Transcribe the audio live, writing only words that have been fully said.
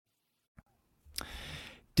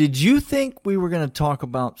Did you think we were going to talk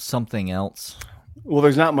about something else? Well,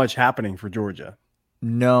 there's not much happening for Georgia.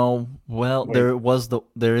 No. Well, Wait.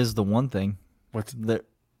 there is the one thing. What's The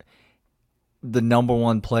number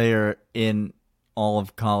one player in all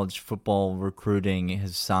of college football recruiting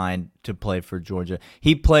has signed to play for Georgia.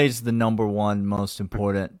 He plays the number one most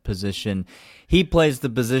important position. He plays the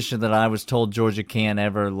position that I was told Georgia can't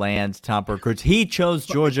ever land top recruits. He chose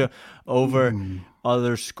Georgia over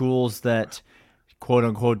other schools that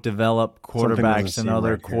quote-unquote develop quarterbacks and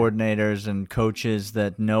other coordinators and coaches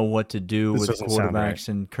that know what to do with quarterbacks,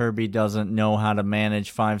 and Kirby doesn't know how to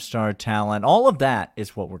manage five-star talent. All of that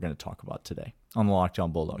is what we're going to talk about today on the Locked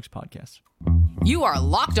On Bulldogs podcast. You are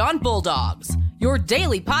Locked On Bulldogs, your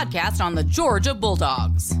daily podcast on the Georgia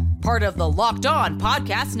Bulldogs, part of the Locked On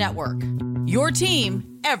Podcast Network, your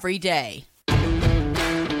team every day.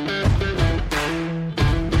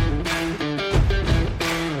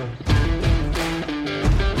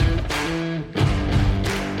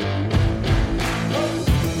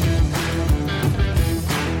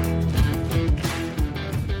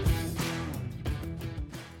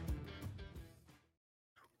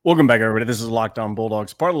 Welcome back, everybody. This is Locked On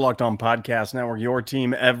Bulldogs, part of the Locked On Podcast Network, your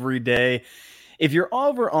team every day. If you're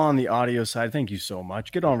over on the audio side, thank you so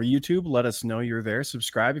much. Get on over YouTube. Let us know you're there.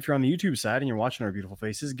 Subscribe. If you're on the YouTube side and you're watching our beautiful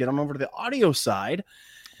faces, get on over to the audio side.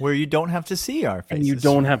 Where you don't have to see our faces. And you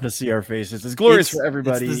don't have to see our faces. It's glorious for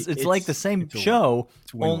everybody. It's like the same show,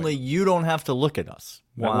 only you don't have to look at us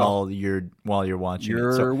while you're watching.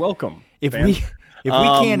 You're welcome. If we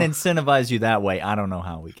can't incentivize you that way, I don't know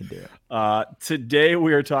how we can do it. Today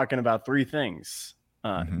we are talking about three things.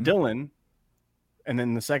 Dylan, and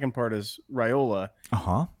then the second part is Raiola.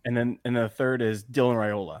 And the third is Dylan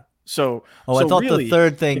Raiola. I thought the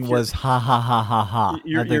third thing was ha ha ha ha ha.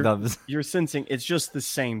 You're sensing it's just the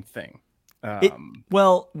same thing.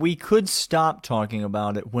 Well, we could stop talking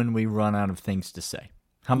about it when we run out of things to say.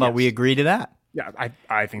 How about we agree to that? Yeah,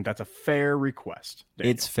 I think that's a fair request.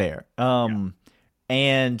 Daniel. It's fair.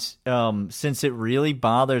 And since it really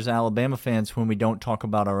bothers Alabama fans when we don't talk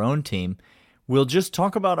about our own team, we'll just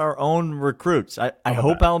talk about our own recruits. I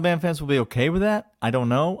hope Alabama fans will be okay with that. I don't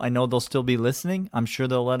know. I know they'll still be listening. I'm sure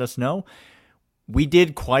they'll let us know. We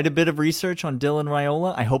did quite a bit of research on Dylan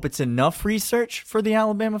Raiola. I hope it's enough research for the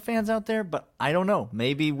Alabama fans out there, but I don't know.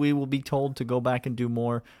 Maybe we will be told to go back and do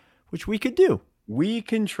more, which we could do. We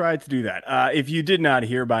can try to do that. If you did not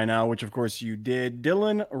hear by now, which of course you did,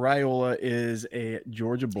 Dylan Raiola is a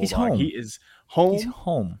Georgia Bulldog. He's home. He is home. He's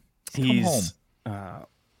home. He's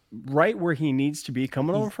right where he needs to be,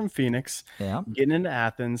 coming over from Phoenix, getting into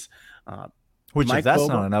Athens. Which, if that's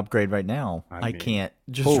not an upgrade right now, I can't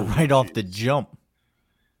just off the jump.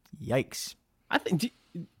 Yikes.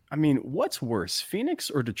 What's worse, Phoenix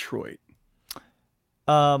or Detroit?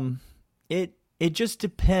 It just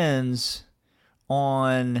depends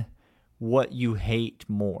on what you hate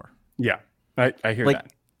more. Yeah, I hear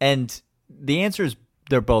that. And the answer is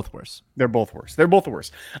they're both worse. They're both worse. But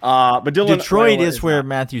Dylan Detroit Raiola is where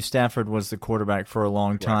Matthew Stafford was the quarterback for a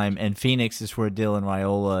long time, and Phoenix is where Dylan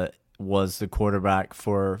Raiola was the quarterback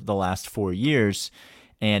for the last 4 years,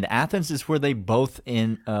 and Athens is where they both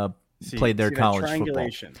played their college football.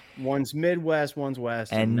 One's Midwest, one's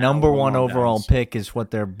West, and number one overall pick is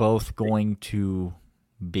what they're both going to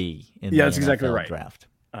be in the that's NFL exactly right. draft.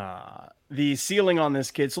 The ceiling on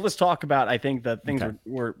this kid. So let's talk about, I think the things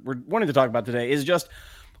we're wanting to talk about today is just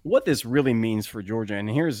what this really means for Georgia. And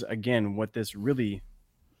here's, again, what this really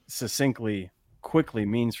succinctly, quickly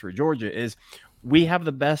means for Georgia is we have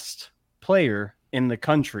the best player in the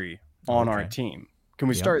country on our team. Can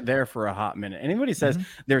we start there for a hot minute? Anybody says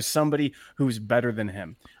there's somebody who's better than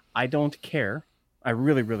him, I don't care. I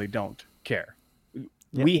really, really don't care.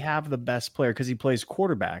 We have the best player because he plays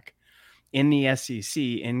quarterback in the SEC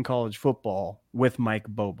in college football with Mike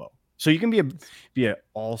Bobo. So you can be an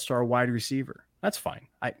all-star wide receiver. That's fine.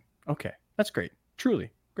 That's great. Truly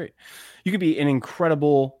great. You could be an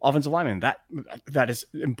incredible offensive lineman. That is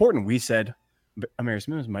important. We said Amarius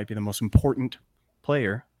Mims might be the most important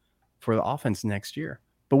player for the offense next year.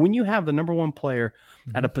 But when you have the number one player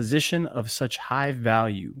at a position of such high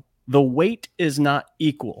value, the weight is not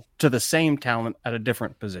equal to the same talent at a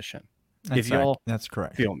different position. That's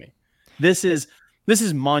correct. Feel me. This is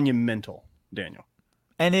monumental, Daniel.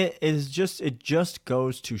 And it just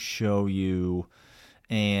goes to show you,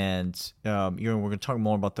 and we're going to talk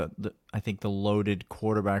more about the I think the loaded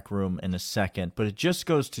quarterback room in a second, but it just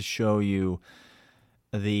goes to show you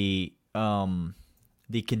the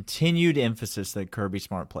continued emphasis that Kirby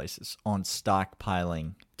Smart places on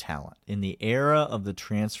stockpiling talent. In the era of the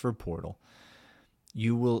transfer portal,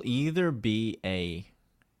 you will either be a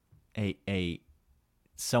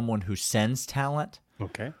someone who sends talent,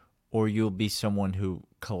 Okay. or you'll be someone who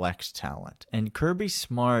collects talent. And Kirby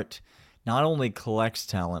Smart not only collects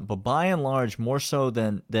talent, but by and large, more so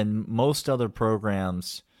than most other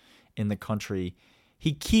programs in the country,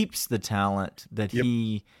 he keeps the talent that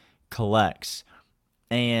he collects.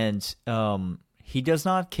 And he does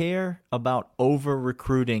not care about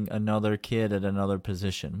over-recruiting another kid at another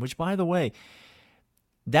position, which, by the way,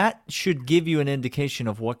 that should give you an indication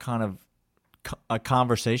of what kind of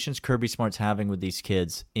conversations Kirby Smart's having with these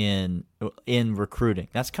kids in recruiting.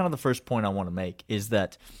 That's kind of the first point I want to make, is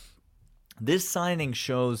that this signing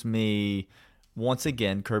shows me, once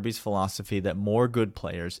again, Kirby's philosophy that more good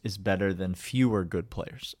players is better than fewer good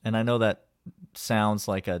players. And I know that sounds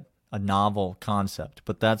like a novel concept,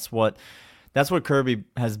 but that's what Kirby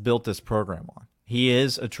has built this program on. He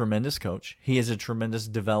is a tremendous coach. He is a tremendous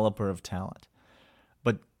developer of talent.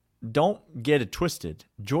 But don't get it twisted.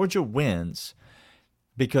 Georgia wins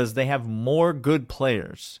because they have more good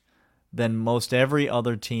players than most every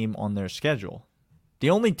other team on their schedule. The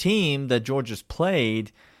only team that Georgia's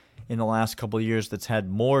played in the last couple of years that's had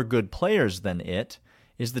more good players than it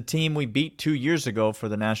is the team we beat 2 years ago for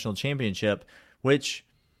the national championship, which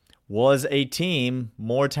was a team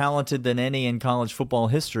more talented than any in college football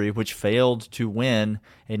history, which failed to win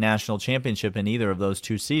a national championship in either of those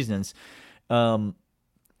 2 seasons.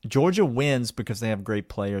 Georgia wins because they have great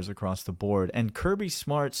players across the board. And Kirby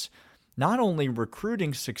Smart's not only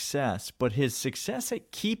recruiting success, but his success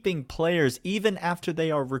at keeping players even after they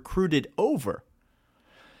are recruited over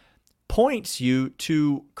points you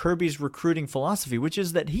to Kirby's recruiting philosophy, which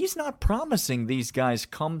is that he's not promising these guys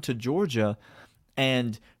come to Georgia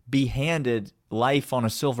and be handed life on a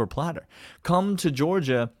silver platter. Come to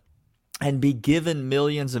Georgia and be given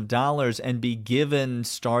millions of dollars and be given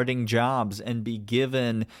starting jobs and be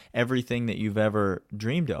given everything that you've ever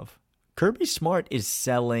dreamed of. Kirby Smart is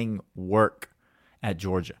selling work at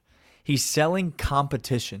Georgia. He's selling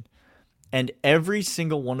competition. And every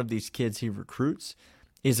single one of these kids he recruits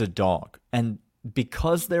is a dog. And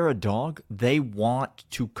because they're a dog, they want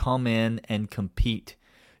to come in and compete.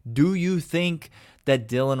 Do you think that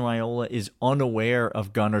Dylan Raiola is unaware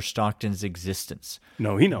of Gunnar Stockton's existence?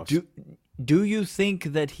 No, he knows. Do you think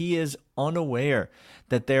that he is unaware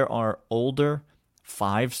that there are older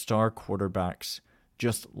 5-star quarterbacks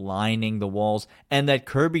just lining the walls, and that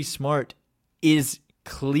Kirby Smart is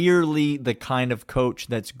clearly the kind of coach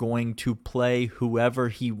that's going to play whoever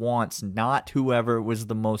he wants, not whoever was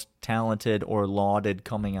the most talented or lauded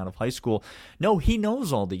coming out of high school? No, he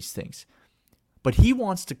knows all these things. But he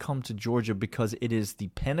wants to come to Georgia because it is the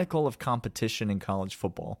pinnacle of competition in college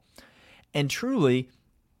football. And truly,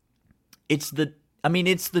 it's the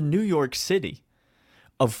New York City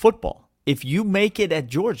of football. If you make it at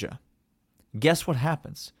Georgia, guess what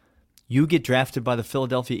happens? You get drafted by the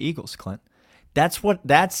Philadelphia Eagles, Clint.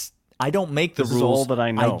 I don't make the rules. This is all that I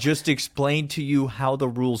know. I just explained to you how the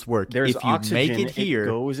rules work. There's if you oxygen, make it here, it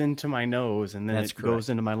goes into my nose and then it correct. goes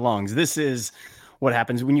into my lungs. This is what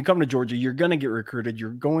happens when you come to Georgia. You're going to get recruited.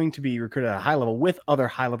 You're going to be recruited at a high level with other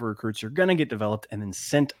high-level recruits. You're going to get developed and then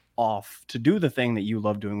sent off to do the thing that you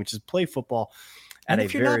love doing, which is play football. And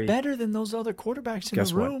if you're not better than those other quarterbacks in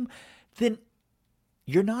the room, then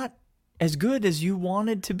you're not as good as you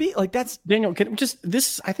wanted to be. Like, that's Daniel. I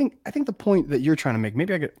think the point that you're trying to make.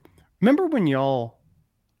 Maybe I get. Remember when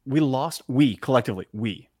we collectively.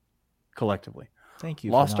 Thank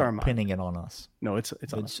you lost for not our mind. pinning it on us. No, it's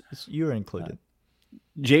on us. You're included.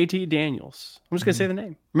 JT Daniels. I'm just going to say the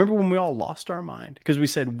name. Remember when we all lost our mind? Because we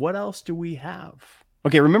said, what else do we have?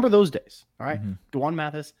 Okay, remember those days. All right. DeJuan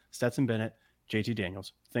Mathis, Stetson Bennett, JT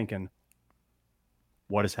Daniels, thinking,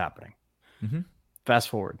 what is happening? Fast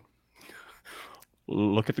forward.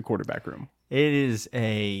 Look at the quarterback room. It is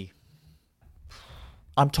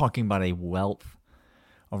I'm talking about a wealth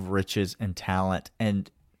of riches and talent. And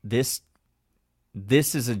this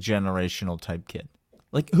is a generational type kid.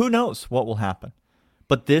 Like, who knows what will happen?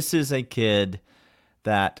 But this is a kid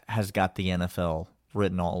that has got the NFL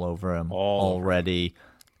written all over him already.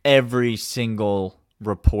 Every single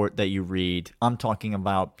report that you read, I'm talking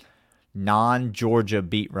about non-Georgia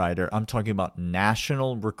beat writer. I'm talking about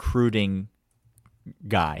national recruiting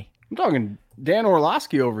guy. I'm talking Dan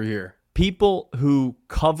Orlovsky over here. People who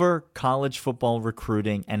cover college football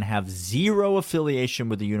recruiting and have zero affiliation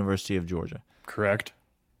with the University of Georgia. Correct.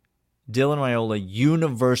 Dylan Raiola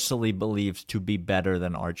universally believes to be better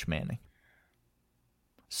than Arch Manning.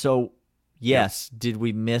 So, yes, did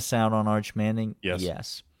we miss out on Arch Manning?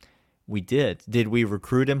 Yes. We did. Did we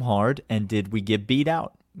recruit him hard, and did we get beat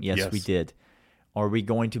out? Yes, we did. Are we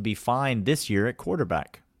going to be fine this year at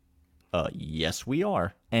quarterback? Yes, we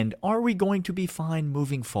are. And are we going to be fine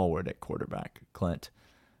moving forward at quarterback, Clint?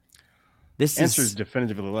 This answer's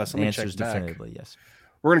definitively less. Let me check back. Definitively yes.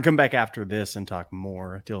 We're going to come back after this and talk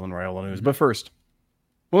more Dylan Raiola news. But first,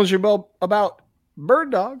 what was your bell about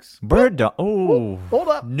bird dogs? Bird dog. Oh, hold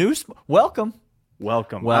up. Welcome.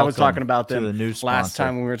 I was talking about them the new last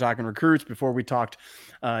time when we were talking recruits before we talked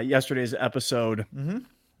yesterday's episode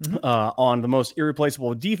on the most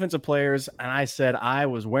irreplaceable defensive players. And I said I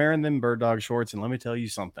was wearing them bird dog shorts. And let me tell you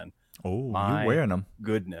something. Oh, you're wearing them.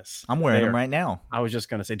 Goodness. I'm wearing them right now. I was just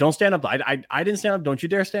going to say, don't stand up. I didn't stand up. Don't you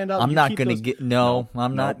dare stand up. I'm not going to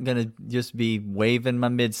I'm not going to just be waving my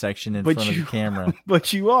midsection in front of the camera.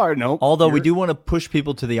 But you are. Nope. Although we do want to push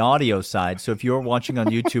people to the audio side. So if you're watching on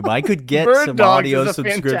YouTube, I could get some audio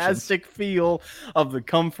subscriptions. Bird Dogs is a fantastic feel of the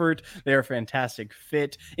comfort. They're a fantastic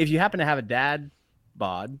fit. If you happen to have a dad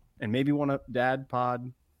bod and maybe want a dad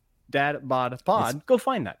bod, go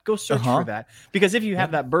find that. Go search for that. Because if you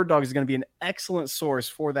have that, Bird Dog is going to be an excellent source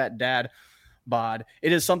for that dad bod.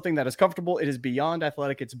 It is something that is comfortable. It is beyond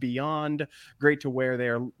athletic. It's beyond great to wear. They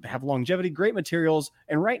have longevity, great materials.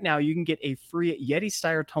 And right now you can get a free Yeti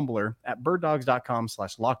Steyr tumbler at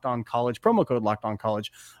birddogs.com/lockedoncollege. Promo code lockedoncollege.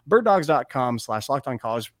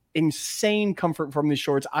 birddogs.com/lockedoncollege. Insane comfort from these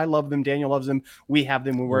shorts. I love them. Daniel loves them. We have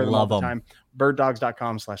them. We wear them all the time.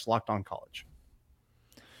 birddogs.com/lockedoncollege.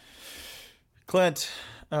 Clint,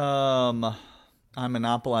 I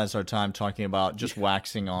monopolized our time talking about just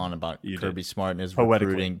waxing on about Kirby Smart and his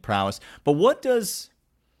recruiting prowess. But what does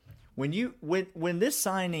when this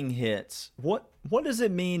signing hits, what does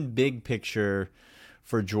it mean big picture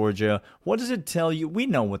for Georgia? What does it tell you? We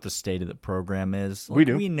know what the state of the program is. We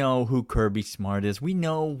do. We know who Kirby Smart is. We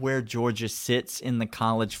know where Georgia sits in the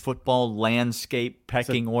college football landscape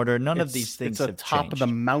pecking order. None of these things have changed. It's a top of the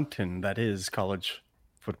mountain that is college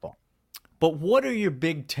football. But what are your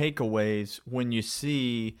big takeaways when you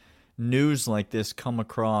see news like this come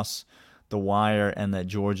across the wire and that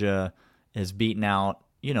Georgia is beaten out,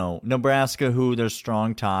 Nebraska, who there's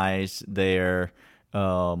strong ties there,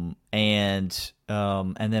 and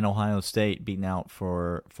then Ohio State beaten out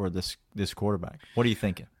for this quarterback? What are you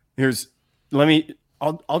thinking?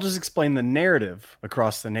 I'll just explain the narrative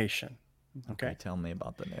across the nation. Okay, tell me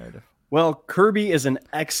about the narrative. Well, Kirby is an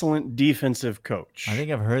excellent defensive coach. I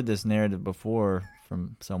think I've heard this narrative before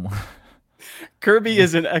from someone. Kirby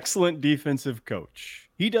is an excellent defensive coach.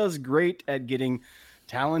 He does great at getting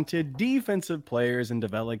talented defensive players and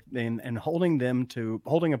developing and holding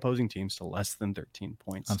opposing teams to less than 13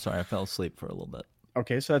 points. I'm sorry, I fell asleep for a little bit.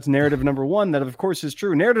 Okay, so that's narrative number one. That, of course, is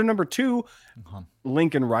true. Narrative number two,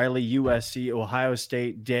 Lincoln Riley, USC, Ohio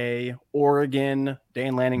State, Day, Oregon,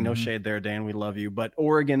 Dan Lanning, no shade there, Dan, we love you. But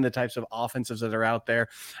Oregon, the types of offensives that are out there,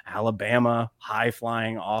 Alabama,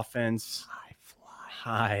 high-flying offense.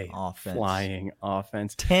 High-flying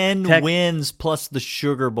offense. 10 wins plus the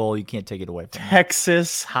Sugar Bowl. You can't take it away from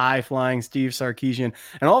Texas, high-flying Steve Sarkisian.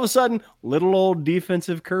 And all of a sudden, little old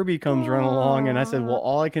defensive Kirby comes running along. And I said, well,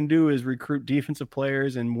 all I can do is recruit defensive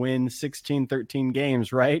players and win 16, 13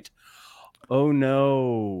 games, right? Oh,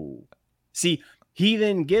 no. See, he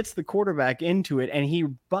then gets the quarterback into it, and he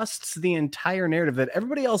busts the entire narrative that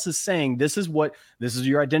everybody else is saying, this is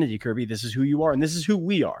your identity, Kirby. This is who you are, and this is who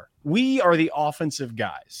we are. We are the offensive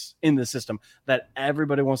guys in the system that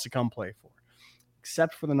everybody wants to come play for,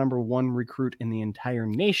 except for the number one recruit in the entire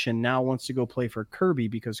nation now wants to go play for Kirby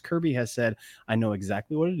because Kirby has said, I know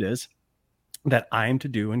exactly what it is that I am to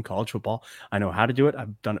do in college football. I know how to do it.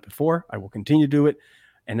 I've done it before. I will continue to do it,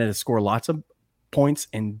 and then to score lots of points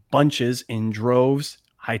in bunches, in droves.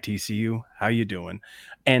 Hi, TCU. How you doing?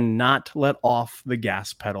 And not let off the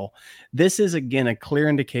gas pedal. This is, again, a clear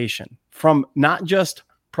indication from not just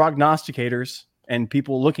prognosticators and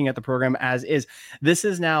people looking at the program as is. This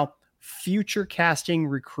is now future casting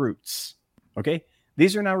recruits. Okay.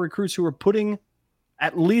 These are now recruits who are putting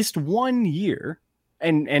at least 1 year.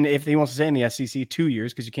 And if he wants to stay in the SEC, 2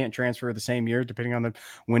 years, because you can't transfer the same year depending on the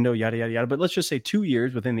window, yada, yada, yada. But let's just say 2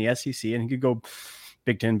 years within the SEC, and he could go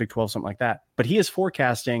Big 10, Big 12, something like that. But he is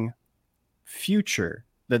forecasting future,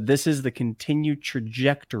 that this is the continued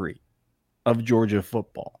trajectory of Georgia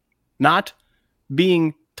football. Not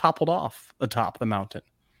being toppled off atop the mountain,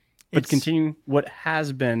 but continuing what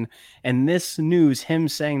has been. And this news, him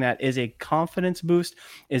saying that, is a confidence boost,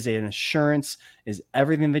 is an assurance, is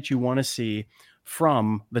everything that you want to see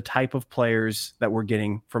from the type of players that we're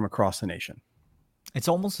getting from across the nation. It's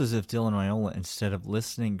almost as if Dylan Raiola, instead of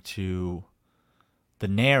listening to the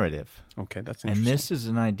narrative. Okay, that's interesting. And this is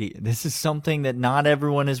an idea. This is something that not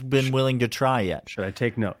everyone has been willing to try yet. Should I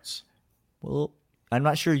take notes? Well, I'm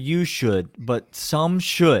not sure you should, but some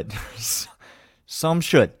should. Some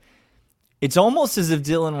should. It's almost as if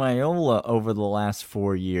Dylan Raiola over the last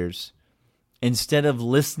 4 years, instead of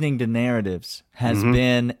listening to narratives, has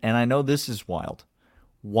been, and I know this is wild,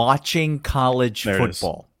 watching college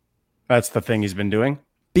football. That's the thing he's been doing.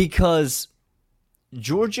 Because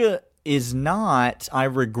Georgia is not, I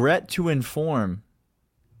regret to inform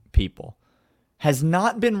people, has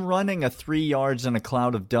not been running a 3 yards in a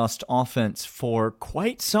cloud of dust offense for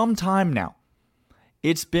quite some time now.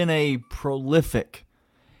 It's been a prolific,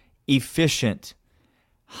 efficient,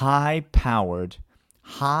 high-powered,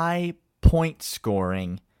 high-point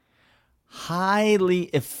scoring, highly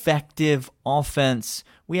effective offense.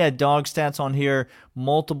 We had dog stats on here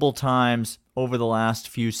multiple times over the last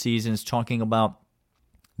few seasons talking about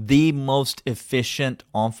the most efficient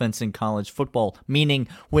offense in college football, meaning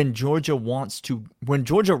when Georgia runs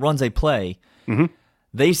a play,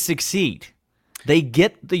 they succeed. They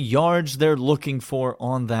get the yards they're looking for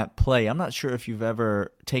on that play. I'm not sure if you've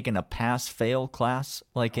ever taken a pass-fail class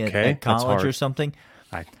like at college or something.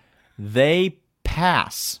 They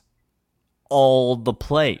pass all the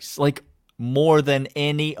plays, like more than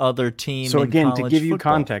any other team. So again, to give you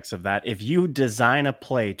football. Context of that, if you design a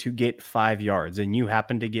play to get 5 yards and you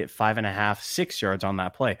happen to get 5.5, 6 yards on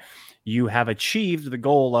that play, you have achieved the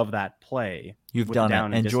goal of that play. You've done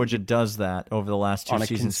it, and Georgia does that over the last 2 seasons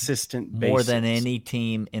on a consistent basis. More than any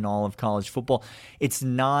team in all of college football. It's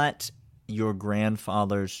not your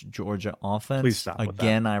grandfather's Georgia offense. Please stop with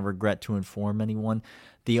that. I regret to inform anyone.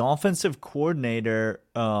 The offensive coordinator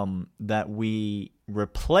that we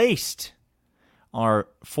replaced our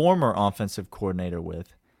former offensive coordinator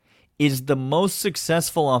with is the most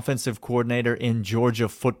successful offensive coordinator in Georgia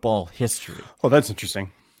football history. Oh, that's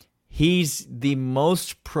interesting. He's the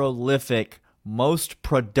most prolific, most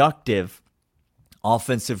productive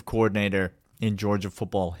offensive coordinator in Georgia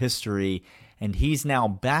football history, and he's now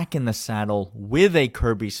back in the saddle with a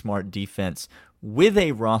Kirby Smart defense, with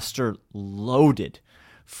a roster loaded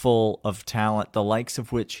full of talent, the likes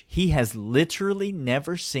of which he has literally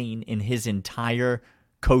never seen in his entire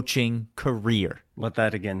coaching career. Let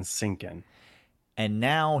that again sink in. And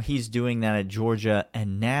now he's doing that at Georgia,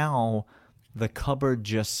 and now the cupboard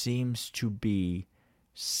just seems to be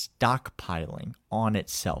stockpiling on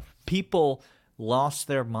itself. People lost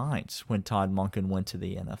their minds when Todd Monken went to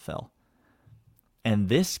the NFL. And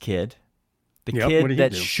this kid, the kid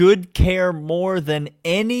that should care more than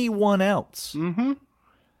anyone else,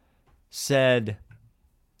 said,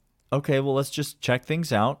 okay, well, let's just check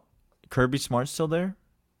things out. Kirby Smart's still there?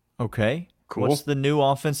 Okay. Cool. What's the new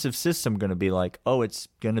offensive system going to be like? Oh, it's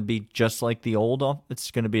going to be just like the old.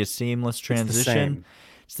 It's going to be a seamless transition.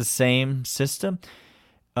 It's the same system.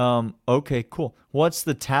 Okay, cool. What's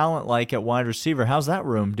the talent like at wide receiver? How's that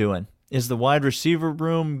room doing? Is the wide receiver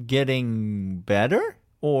room getting better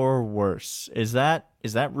or worse? Is that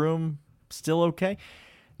room still okay?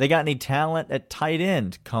 They got any talent at tight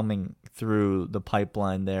end coming through the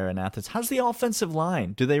pipeline there in Athens? How's the offensive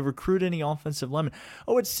line? Do they recruit any offensive linemen?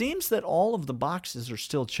 Oh, it seems that all of the boxes are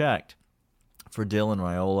still checked for Dylan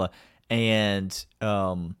Raiola, and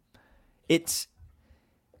it's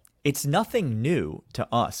nothing new to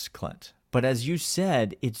us, Clint. But as you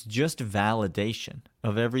said, it's just validation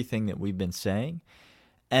of everything that we've been saying.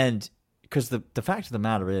 And because the fact of the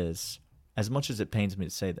matter is, as much as it pains me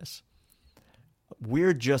to say this,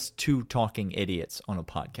 we're just two talking idiots on a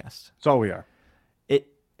podcast. That's all we are.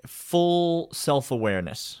 Full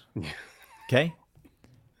self-awareness. Okay?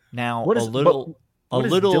 Now, what is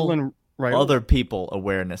Dylan Raiola? Other people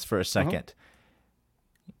awareness for a second.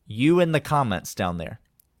 You in the comments down there.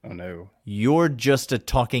 Oh, no. You're just a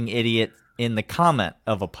talking idiot in the comment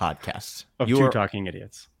of a podcast. Two talking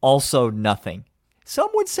idiots. Also nothing. Some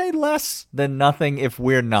would say less than nothing if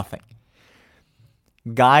we're nothing.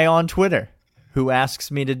 Guy on Twitter who asks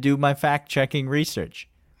me to do my fact-checking research.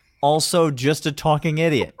 Also just a talking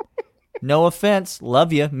idiot. No offense.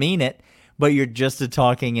 Love you. Mean it. But you're just a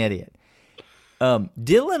talking idiot. Dylan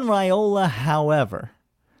Raiola, however,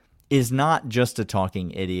 is not just a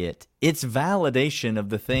talking idiot. It's validation of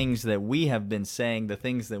the things that we have been saying, the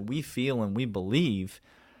things that we feel and we believe.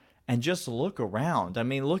 And just look around. I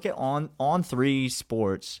mean, look at On3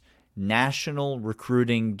 Sports National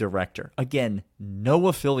Recruiting Director. Again, no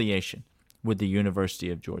affiliation with the University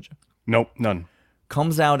of Georgia. Nope, none.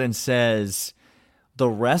 Comes out and says the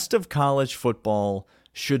rest of college football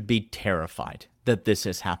should be terrified that this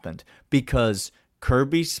has happened because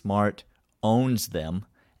Kirby Smart owns them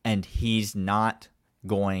and he's not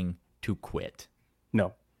going to quit.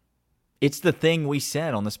 No. It's the thing we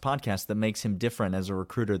said on this podcast that makes him different as a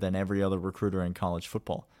recruiter than every other recruiter in college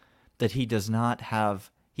football. That he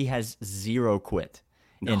has zero quit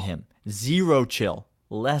in him. Zero chill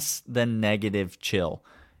less than negative chill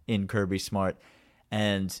in Kirby Smart.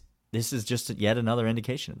 And this is just yet another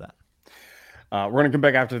indication of that. We're going to come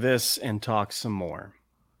back after this and talk some more.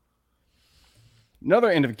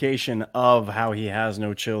 Another indication of how he has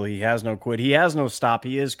no chill, he has no quit, he has no stop.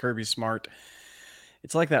 He is Kirby Smart.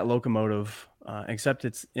 It's like that locomotive, except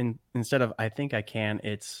it's instead of I think I can,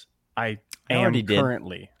 it's I am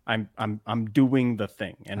currently. I'm doing the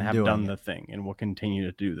thing and have done the thing and will continue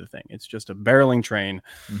to do the thing. It's just a barreling train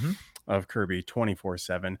of Kirby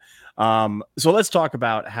 24/7. So let's talk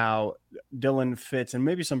about how Dylan fits and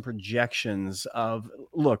maybe some projections of,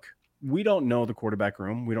 look, we don't know the quarterback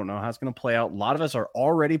room. We don't know how it's going to play out. A lot of us are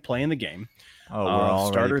already playing the game. Oh, we're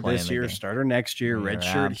already starter playing this the year, game. Starter next year, red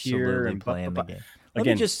shirt here, and playing the game.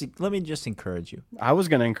 Again, let me just encourage you. I was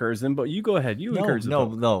going to encourage them, but you go ahead. You encourage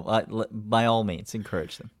them. No. By all means,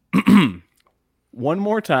 encourage them. One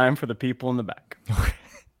more time for the people in the back.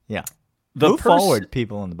 Yeah. Move forward,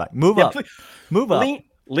 people in the back. Move up. Please. Move up.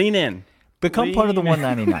 Lean in. Become part of the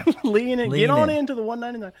 199. Lean in. Get on into the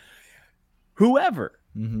 199. Whoever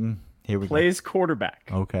Here we plays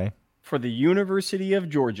quarterback for the University of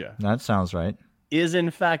Georgia. That sounds right. Is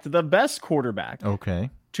in fact the best quarterback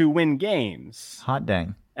to win games. Hot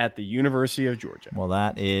dang. At the University of Georgia. Well,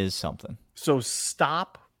 that is something. So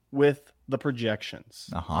stop with the projections.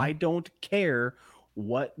 I don't care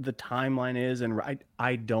what the timeline is, and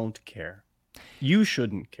I don't care. You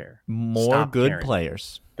shouldn't care. More good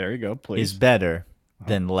players. There you go, please. Is better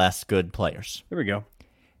than less good players. There we go.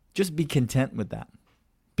 Just be content with that.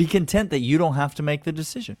 Be content that you don't have to make the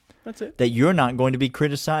decision. That's it. That you're not going to be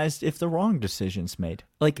criticized if the wrong decision's made.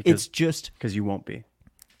 It's just... Because you won't be.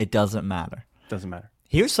 It doesn't matter. Doesn't matter.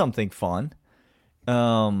 Here's something fun.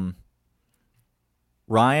 Ryan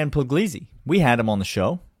Puglisi. We had him on the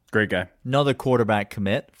show. Great guy. Another quarterback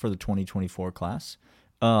commit for the 2024 class.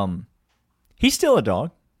 He's still a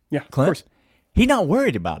dog. Yeah, Clint. Of course. He's not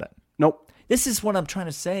worried about it. Nope. This is what I'm trying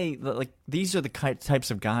to say. These are the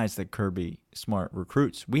types of guys that Kirby Smart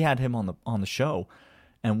recruits. We had him on the show,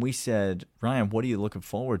 and we said, Ryan, what are you looking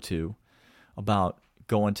forward to about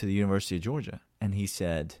going to the University of Georgia? And he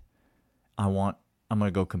said, I'm going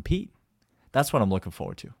to go compete. That's what I'm looking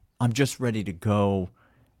forward to. I'm just ready to go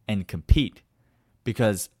and compete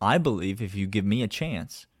because I believe if you give me a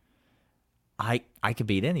chance, I could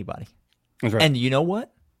beat anybody. That's right. And you know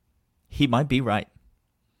what? He might be right.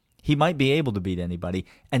 He might be able to beat anybody.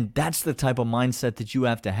 And that's the type of mindset that you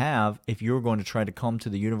have to have if you're going to try to come to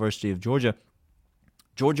the University of Georgia.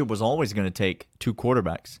 Georgia was always going to take 2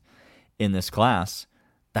 quarterbacks in this class.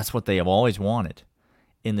 That's what they have always wanted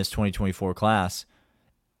in this 2024 class.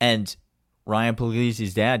 And Ryan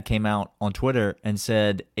Puglisi's dad came out on Twitter and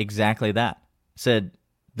said exactly that. Said,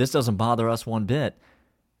 this doesn't bother us one bit.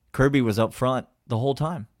 Kirby was up front the whole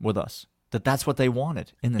time with us. That's what they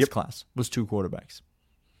wanted in this class, was 2 quarterbacks.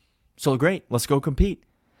 So great, let's go compete.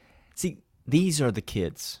 See, these are the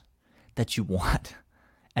kids that you want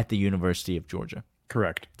at the University of Georgia.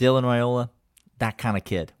 Correct. Dylan Raiola, that kind of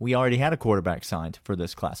kid. We already had a quarterback signed for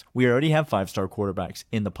this class. We already have 5-star quarterbacks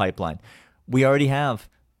in the pipeline. We already have.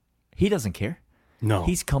 He doesn't care. No.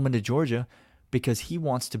 He's coming to Georgia because he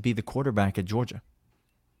wants to be the quarterback at Georgia.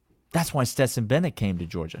 That's why Stetson Bennett came to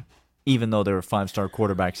Georgia, even though there were 5-star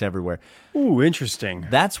quarterbacks everywhere. Ooh, interesting.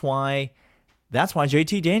 That's why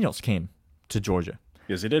JT Daniels came to Georgia.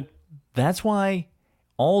 Yes, he did. That's why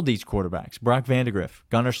all these quarterbacks, Brock Vandegrift,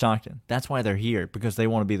 Gunnar Stockton, that's why they're here, because they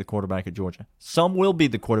want to be the quarterback at Georgia. Some will be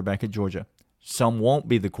the quarterback at Georgia. Some won't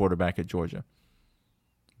be the quarterback at Georgia.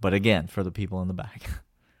 But again, for the people in the back,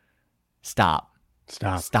 stop.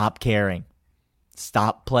 Stop caring.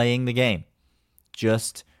 Stop playing the game.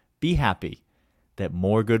 Just be happy that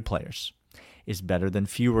more good players is better than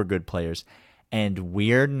fewer good players. And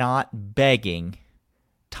we're not begging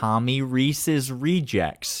Tommy Reese's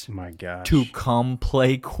rejects to come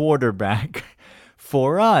play quarterback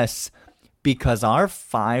for us because our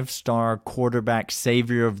 5-star quarterback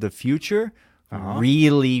savior of the future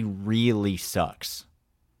really, really sucks.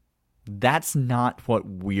 That's not what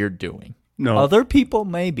we're doing. No. Other people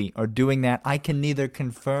maybe are doing that. I can neither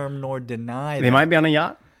confirm nor deny that. They might be on a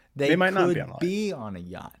yacht. They might not be on a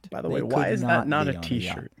yacht. By the way, why is that not a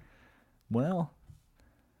t-shirt? Well,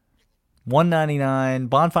 $199,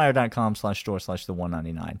 bonfire.com/store/the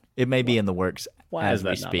 199. It may be in the works as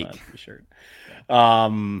we speak. Not a t-shirt?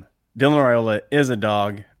 Dylan Raiola is a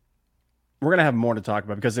dog. We're going to have more to talk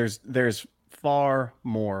about because there's far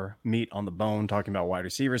more meat on the bone talking about wide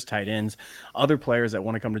receivers, tight ends, other players that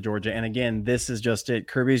want to come to Georgia. And again, this is just it.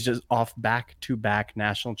 Kirby's just off back-to-back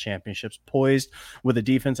national championships, poised with a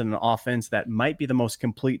defense and an offense that might be the most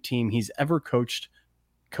complete team he's ever coached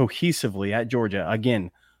cohesively at Georgia.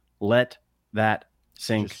 Again, let that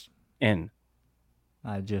sink in.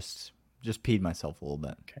 I just peed myself a little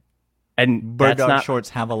bit. Okay. And bird dog shorts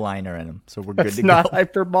have a liner in them, so we're good to go. That's not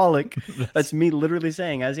hyperbolic. That's me literally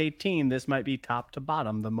saying, as a team, this might be top to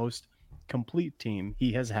bottom the most complete team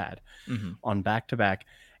he has had on back-to-back,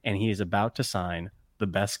 and he is about to sign the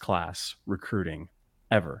best class recruiting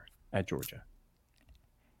ever at Georgia.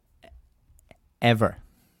 Ever.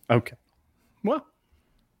 Okay. Well,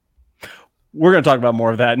 we're going to talk about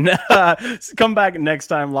more of that. Come back next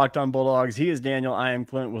time, Locked On Bulldogs. He is Daniel. I am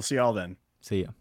Clint. We'll see y'all then. See ya.